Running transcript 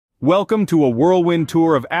Welcome to a whirlwind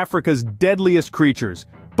tour of Africa's deadliest creatures.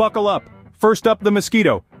 Buckle up. First up, the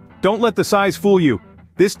mosquito. Don't let the size fool you.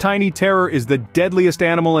 This tiny terror is the deadliest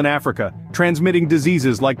animal in Africa, transmitting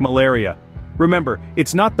diseases like malaria. Remember,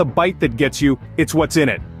 it's not the bite that gets you, it's what's in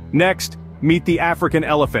it. Next, meet the African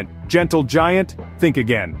elephant. Gentle giant? Think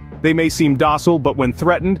again. They may seem docile, but when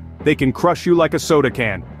threatened, they can crush you like a soda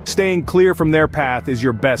can. Staying clear from their path is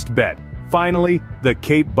your best bet. Finally, the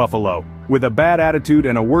Cape buffalo. With a bad attitude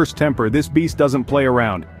and a worse temper, this beast doesn't play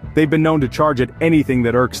around. They've been known to charge at anything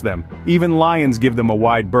that irks them. Even lions give them a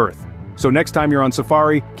wide berth. So next time you're on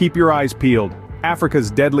safari, keep your eyes peeled.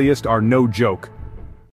 Africa's deadliest are no joke.